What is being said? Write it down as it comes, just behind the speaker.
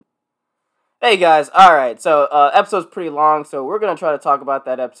Hey guys, alright, so episode's pretty long, so we're gonna try to talk about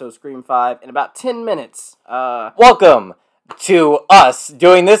that episode, Scream 5, in about 10 minutes. Welcome to us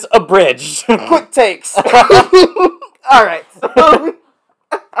doing this abridged. Quick takes. Alright,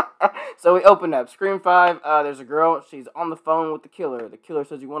 so we open up. Scream 5, there's a girl, she's on the phone with the killer. The killer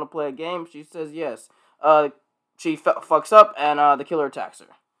says, "You want to play a game?" She says yes. She fucks up, and the killer attacks her.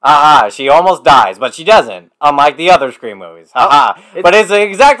 She almost dies, but she doesn't, unlike the other Scream movies. But it's an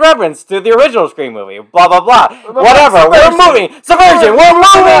exact reference to the original Scream movie. Blah, blah, blah. Whatever, we're moving. Subversion, we're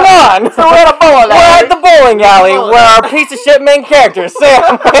moving on. So we're at a bowling alley. We're at the bowling alley where our piece of shit main character,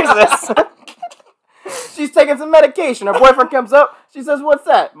 Sam, exists. She's taking some medication. Her boyfriend comes up. She says, "What's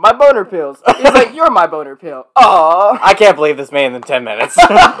that?" "My boner pills." He's like, "You're my boner pill." Aww. I can't believe this made it in 10 minutes.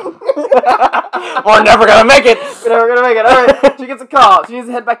 We're never gonna make it. We're never gonna make it. Alright, she gets a call. She needs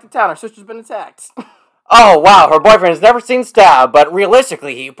to head back to town. Her sister's been attacked. Oh, wow, her boyfriend has never seen Stab, but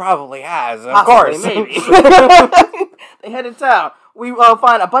realistically, he probably has, of course. Maybe. They head to town. We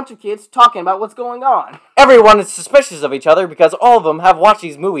find a bunch of kids talking about what's going on. Everyone is suspicious of each other because all of them have watched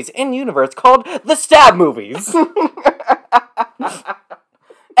these movies in universe called the Stab movies.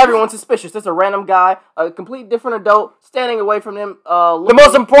 Everyone's suspicious. There's a random guy, a complete different adult, standing away from them. The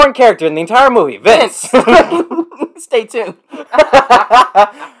most important character in the entire movie, Vince. Stay tuned.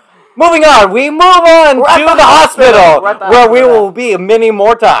 Moving on, we move on to the hospital, where we will be many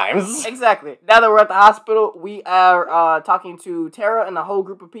more times. Exactly. Now that we're at the hospital, we are talking to Tara and a whole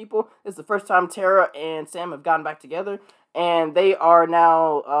group of people. This is the first time Tara and Sam have gotten back together, and they are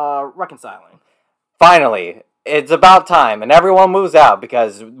now reconciling. Finally, it's about time, and everyone moves out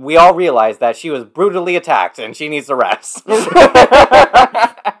because we all realize that she was brutally attacked and she needs to rest. The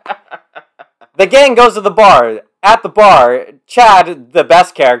gang goes to the bar. At the bar, Chad, the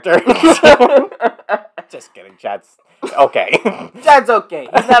best character. Just kidding, Chad's okay. Chad's okay.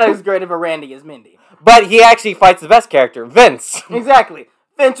 He's not as great of a Randy as Mindy. But he actually fights the best character, Vince. Exactly.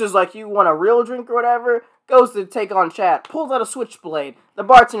 Vince is like, "You want a real drink or whatever?" Goes to take on Chad, pulls out a switchblade. The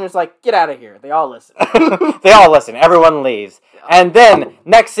bartender's like, "Get out of here." They all listen. They all listen. Everyone leaves. And then,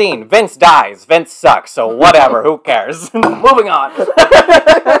 next scene, Vince dies. Vince sucks, so whatever. Who cares? Moving on.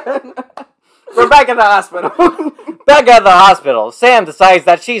 We're back at the hospital. Back at the hospital, Sam decides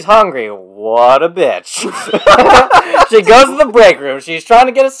that she's hungry. What a bitch. She goes to the break room. She's trying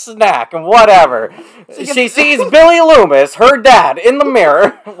to get a snack and whatever. She sees Billy Loomis, her dad, in the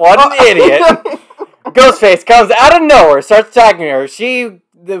mirror. What an idiot. Ghostface comes out of nowhere, starts attacking her. She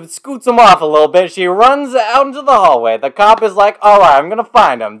scoots him off a little bit. She runs out into the hallway. The cop is like, "Alright, I'm gonna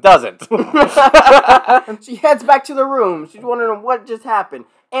find him." Doesn't. She heads back to the room. She's wondering what just happened.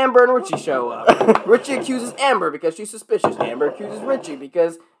 Amber and Richie show up. Richie accuses Amber because she's suspicious. Amber accuses Richie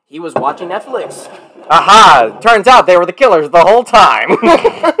because he was watching Netflix. Aha! Turns out they were the killers the whole time.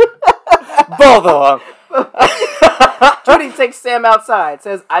 Both of them. Judy takes Sam outside,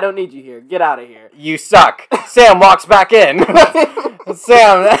 says, "I don't need you here. Get out of here." You suck. Sam walks back in.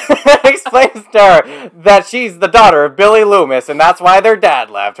 Sam explains to her that she's the daughter of Billy Loomis, and that's why their dad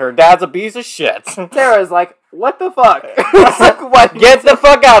left. Her dad's a piece of shit. Tara's like, "What the fuck?" What? Get the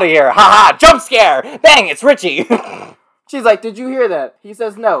fuck out of here. Haha, jump scare. Bang, it's Richie. She's like, "Did you hear that?" He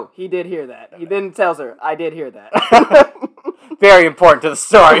says, "No, he did hear that." He then tells her, "I did hear that." Very important to the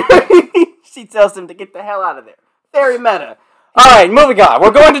story. She tells him to get the hell out of there. Very meta. Alright, moving on.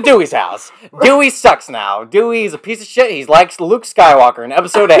 We're going to Dewey's house. Dewey sucks now. Dewey's a piece of shit. He's like Luke Skywalker in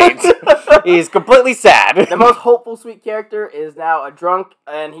episode 8. He's completely sad. The most hopeful, sweet character is now a drunk,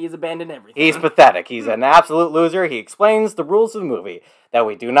 and he's abandoned everything. He's pathetic. He's an absolute loser. He explains the rules of the movie that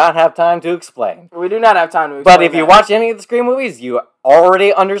we do not have time to explain. We do not have time to explain But if you watch any of the Scream movies, you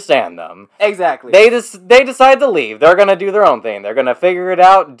already understand them. Exactly. They decide to leave. They're going to do their own thing. They're going to figure it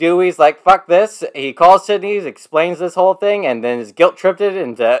out. Dewey's like, "Fuck this." He calls Sydney, explains this whole thing, and then is guilt-tripped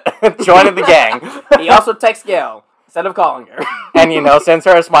into joining the gang. He also texts Gail instead of calling her. And, sends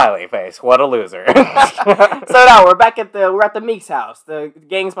her a smiley face. What a loser. So now we're at the Meeks house. The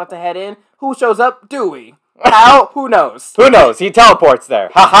gang's about to head in. Who shows up? Dewey. How? Who knows? Who knows? He teleports there.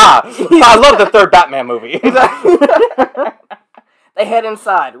 Haha. I love the third Batman movie. They head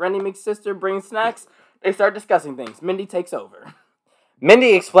inside. Randy Meeks' sister brings snacks. They start discussing things. Mindy takes over.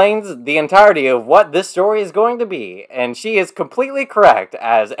 Mindy explains the entirety of what this story is going to be, and she is completely correct,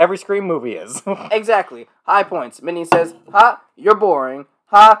 as every Scream movie is. Exactly. High points. Mindy says, "Ha, you're boring.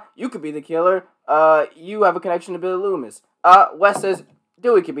 Ha, you could be the killer. You have a connection to Billy Loomis." Wes says,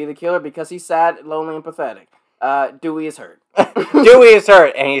 "Dewey could be the killer because he's sad, lonely, and pathetic." Dewey is hurt. Dewey is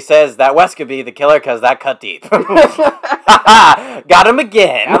hurt, and he says that Wes could be the killer because that cut deep. Got him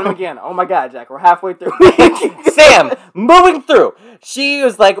again. Got him again. Oh my God, Jack, we're halfway through. Sam, moving through. She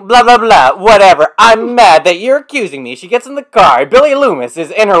was like, blah, blah, blah, whatever. I'm mad that you're accusing me. She gets in the car. Billy Loomis is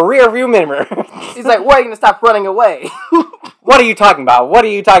in her rear view mirror. He's like, why are you going to stop running away? What are you talking about? What are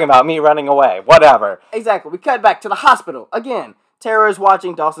you talking about? Me running away. Whatever. Exactly. We cut back to the hospital. Again, Tara is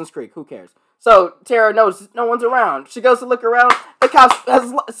watching Dawson's Creek. Who cares? So, Tara knows no one's around. She goes to look around. The cops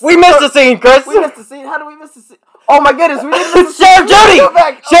has... We missed the scene, Chris! We missed the scene? How do we miss the scene? Oh my goodness, we didn't miss the Sheriff scene!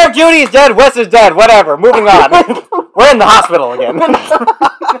 Judy! Sheriff Judy is dead. Wes is dead. Whatever. Moving on. We're in the hospital again.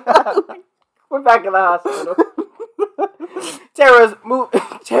 We're back in the hospital.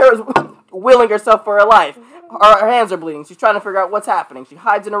 Tara's willing herself for her life. Her hands are bleeding. She's trying to figure out what's happening. She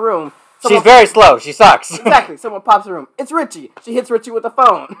hides in a room. She's very slow. She sucks. Exactly. Someone pops in the room. It's Richie. She hits Richie with a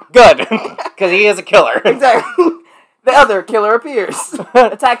phone. Good. Because he is a killer. Exactly. The other killer appears.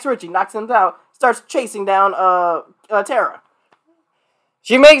 Attacks Richie. Knocks him out. Starts chasing down Tara.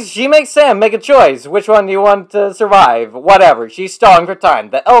 She makes Sam make a choice. Which one do you want to survive? Whatever. She's stalling for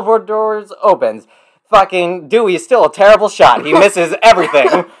time. The elevator doors opens. Fucking Dewey is still a terrible shot. He misses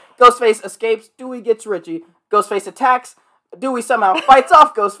everything. Ghostface escapes. Dewey gets Richie. Ghostface attacks. Dewey somehow fights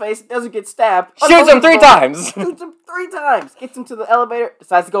off Ghostface, doesn't get stabbed. Shoots him 3 times. Shoots him 3 times. Gets him to the elevator,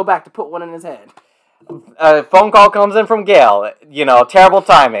 decides to go back to put one in his head. A phone call comes in from Gail. You know, terrible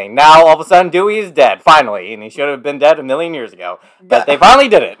timing. Now, all of a sudden, Dewey is dead, finally. And he should have been dead a million years ago. But they finally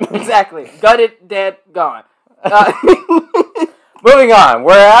did it. Exactly. Gutted, dead, gone. Moving on.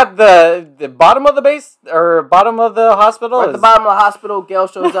 We're at the bottom of the base, or bottom of the hospital. We're at the bottom of the hospital. Gail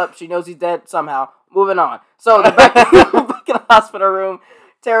shows up. She knows he's dead somehow. Moving on. So, back in the hospital room.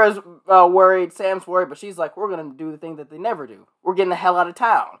 Tara's worried. Sam's worried. But she's like, we're going to do the thing that they never do. We're getting the hell out of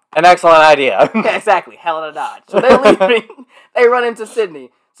town. An excellent idea. Yeah, exactly. Hell out of Dodge. So they're leaving. They run into Sydney.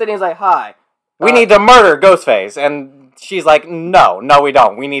 Sydney's like, hi. We need to murder Ghostface. And she's like, no, we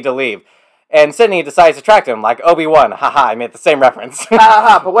don't. We need to leave. And Sydney decides to track him like Obi-Wan. Haha, I made the same reference.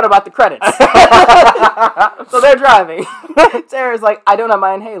 But what about the credits? So they're driving. Tara's like, I don't have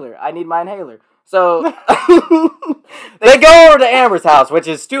my inhaler. I need my inhaler. So they go over to Amber's house, which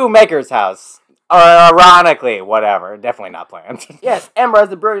is Stu Maker's house. Ironically, whatever. Definitely not planned. Yes, Amber has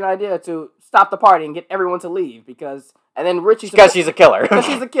the brilliant idea to stop the party and get everyone to leave because... And then Richie... Because she's a killer. Because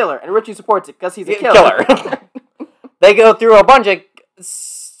she's a killer. And Richie supports it because he's a killer. They go through a bunch of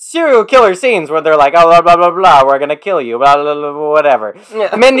serial killer scenes where they're like, oh, blah, blah, blah, blah, we're gonna kill you, blah, blah, blah, whatever.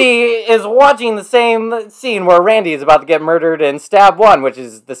 Yeah. Mindy is watching the same scene where Randy is about to get murdered in Stab 1, which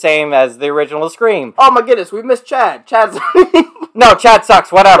is the same as the original Scream. Oh my goodness, we missed Chad. No, Chad sucks,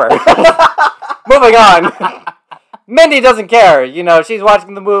 whatever. Moving on. Mindy doesn't care. You know, she's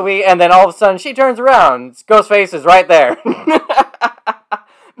watching the movie, and then all of a sudden she turns around. Ghostface is right there.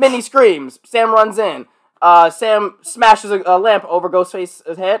 Mindy screams. Sam runs in. Sam smashes a lamp over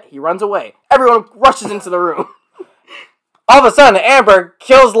Ghostface's head. He runs away. Everyone rushes into the room. All of a sudden, Amber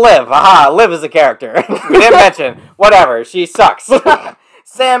kills Liv. Aha, Liv is a character. We didn't mention. Whatever, she sucks.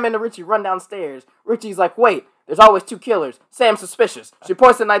 Sam and Richie run downstairs. Richie's like, wait, there's always 2 killers. Sam's suspicious. She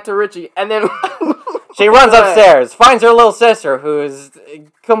points the knife to Richie, and then... She runs upstairs, finds her little sister, who's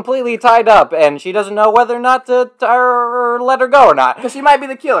completely tied up, and she doesn't know whether or not to let her go or not. Because she might be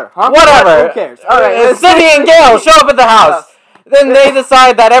the killer, huh? Whatever. Who cares? All right. Cindy and Gail show up at the house. Then they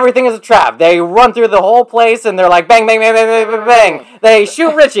decide that everything is a trap. They run through the whole place, and they're like, bang, bang, bang, bang, bang, bang, bang. They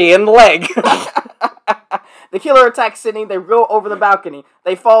shoot Richie in the leg. The killer attacks Sydney. They go over the balcony.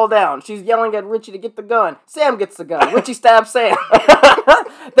 They fall down. She's yelling at Richie to get the gun. Sam gets the gun. Richie stabs Sam.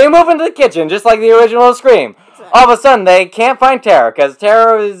 They move into the kitchen, just like the original Scream. Exactly. All of a sudden, they can't find Tara, because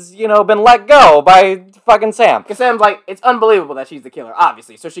Tara has, been let go by fucking Sam. Because Sam's like, it's unbelievable that she's the killer,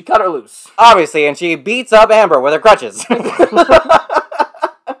 obviously. So she cut her loose. Obviously, and she beats up Amber with her crutches.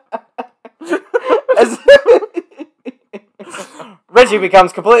 Richie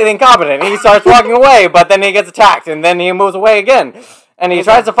becomes completely incompetent. He starts walking away, but then he gets attacked, and then he moves away again. And he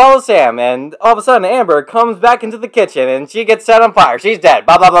tries to follow Sam, and all of a sudden Amber comes back into the kitchen, and she gets set on fire. She's dead.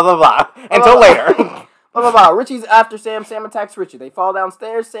 Blah, blah, blah, blah, blah. Until later. Blah, blah, blah. Richie's after Sam. Sam attacks Richie. They fall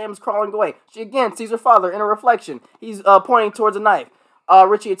downstairs. Sam's crawling away. She again sees her father in a reflection. He's pointing towards a knife.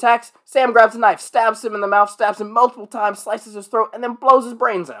 Richie attacks. Sam grabs a knife, stabs him in the mouth, stabs him multiple times, slices his throat, and then blows his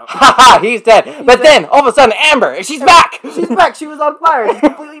brains out. Haha, he's dead. But then, all of a sudden, Amber, she's back! She's back. She was on fire. She's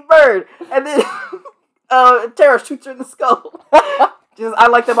completely burned. And then Tara shoots her in the skull. Just, I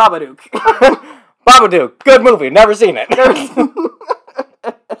like the Babadook. Babadook, good movie. Never seen it.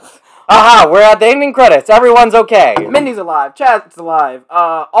 Aha, we're at the ending credits. Everyone's okay. Mindy's alive. Chad's alive.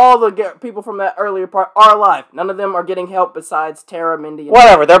 All the people from that earlier part are alive. None of them are getting help besides Tara, Mindy, and...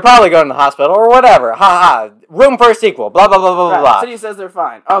 Whatever, they're probably going to the hospital or whatever. Ha. Room for a sequel. Blah, blah, blah, blah, Right. blah. City says they're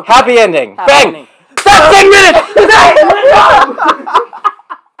fine. Okay. Happy ending. Happy Bang! ending. Stop 10 minutes!